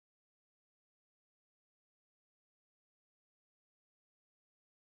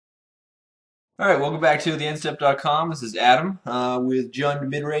Alright, welcome back to TheEndStep.com. This is Adam with Jund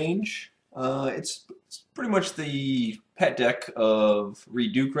Midrange. It's pretty much the pet deck of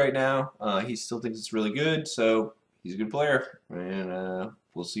Reed Duke right now. He still thinks it's really good, so he's a good player, and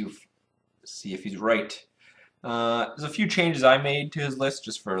we'll see if he's right. There's a few changes I made to his list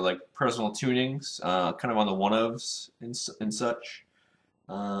just for like personal tunings, kind of on the one-ofs and such.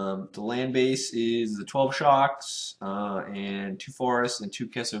 The land base is the 12 Shocks, and 2 Forests, and 2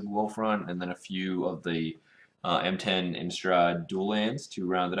 Kessig Wolf Run, and then a few of the M10 Innistrad dual lands to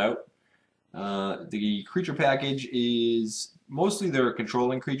round it out. The creature package is mostly their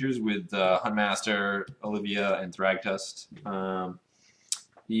controlling creatures with Huntmaster, Olivia, and Thragtusk.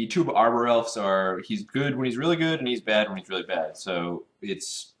 The 2 Arbor Elves he's good when he's really good, and he's bad when he's really bad. So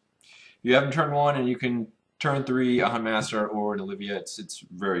you have him turn 1, and you can turn 3 a Huntmaster or an Olivia. It's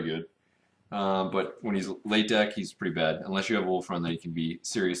very good. But when he's late deck, he's pretty bad. Unless you have Wolf Run, then he can be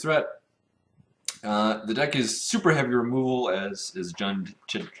serious threat. The deck is super heavy removal, as Jund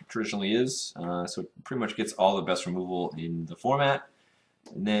traditionally is. So it pretty much gets all the best removal in the format.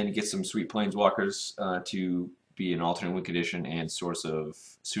 And then it gets some sweet Planeswalkers to be an alternate win condition and source of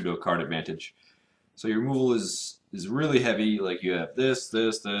pseudo card advantage. So your removal is really heavy. Like you have this,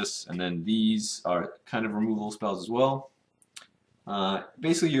 and then these are kind of removal spells as well.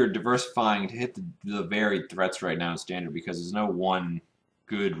 Basically, you're diversifying to hit the varied threats right now in Standard because there's no one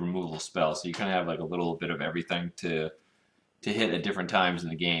good removal spell. So you kind of have like a little bit of everything to hit at different times in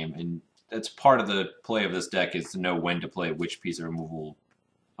the game, and that's part of the play of this deck is to know when to play which piece of removal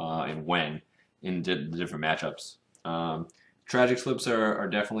and when in the different matchups. Tragic Slips are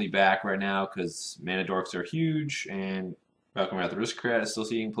definitely back right now because Mana Dorks are huge, and Welcome Wrath the Aristocrat is still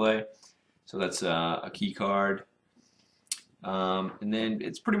seeing play. So that's a key card. And then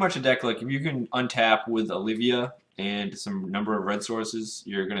it's pretty much a deck like if you can untap with Olivia and some number of red sources,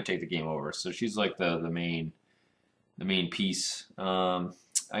 you're going to take the game over. So she's like the main piece. I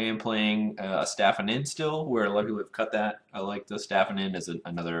am playing a Staff of Nin still, where a lot of people have cut that. I like the Staff of Nin as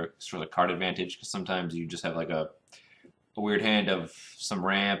another sort of card advantage because sometimes you just have like a weird hand of some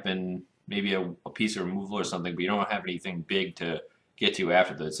ramp and maybe a piece of removal or something, but you don't have anything big to get to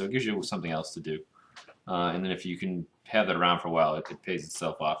after that. So it gives you something else to do. And then if you can have that around for a while, it pays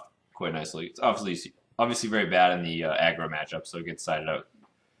itself off quite nicely. It's obviously very bad in the aggro matchup, so it gets sided out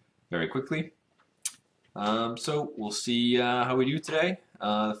very quickly. So we'll see how we do today.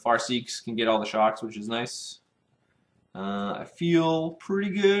 The Farseeks can get all the shocks, which is nice. I feel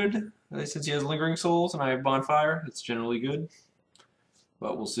pretty good since he has Lingering Souls and I have Bonfire. It's generally good,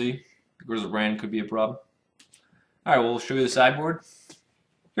 but we'll see. Grizzlebrand could be a problem. All right, we'll show you the sideboard.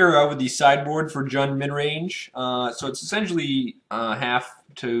 Here we are with the sideboard for Jund Midrange. So it's essentially half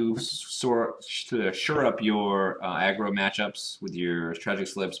to shore up your aggro matchups with your Tragic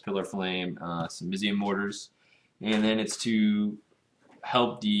Slips, Pillar Flame, some Mizzium Mortars, and then it's to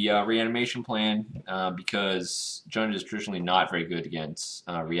help the reanimation plan because Jund is traditionally not very good against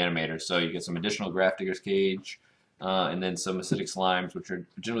reanimators. So you get some additional Grafdigger's Cage, and then some Acidic Slimes, which are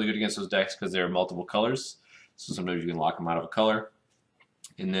generally good against those decks because they're multiple colors. So sometimes you can lock them out of a color.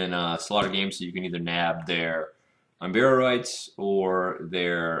 And then Slaughter Game, so you can either nab their Unburial Rights or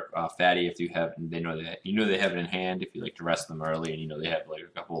their Fatty if you have they know they have it in hand. If you like to rest them early, and you know they have like a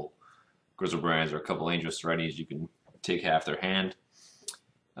couple Grizzlebrands or a couple Angel Serenity, you can take half their hand.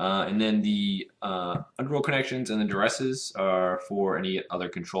 And then the Underworld Connections and the Duresses are for any other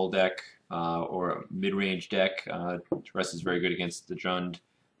control deck or mid-range deck. Duress is very good against the Jund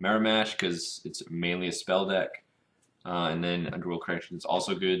Miramash because it's mainly a spell deck. And then Underworld Connections is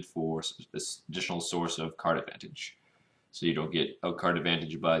also good for this additional source of card advantage. So you don't get a card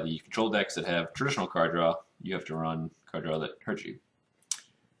advantage by the control decks that have traditional card draw. You have to run card draw that hurts you.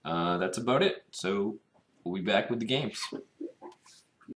 That's about it. So we'll be back with the games.